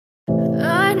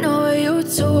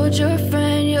told your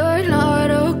friend you're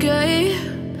not okay?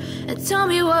 And tell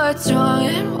me what's wrong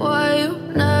and why you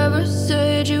never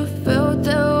said you felt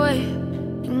that way.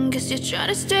 And guess you're trying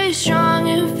to stay strong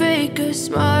and fake a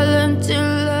smile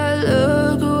until I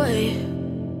look away.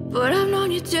 But I've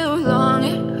known you too long,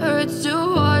 it hurts to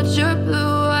watch your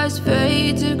blue eyes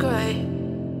fade to gray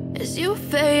as you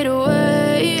fade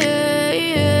away,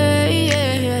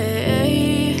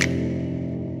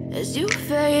 as you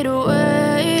fade away.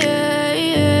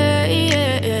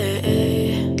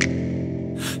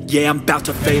 Yeah, I'm about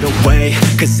to fade away,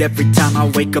 cause every time I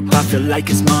wake up I feel like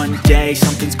it's Monday.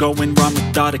 Something's going wrong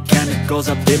with all the chemicals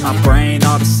up in my brain.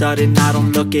 All of a sudden I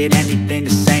don't look at anything the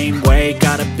same way.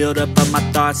 Got a buildup of my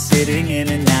thoughts sitting in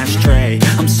an ashtray.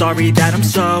 I'm sorry that I'm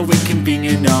so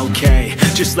inconvenient, okay?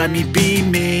 Just let me be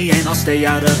me and I'll stay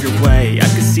out of your way. I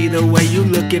can see the way you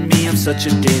look at me, I'm such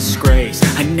a disgrace.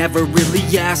 I never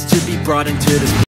really asked to be brought into this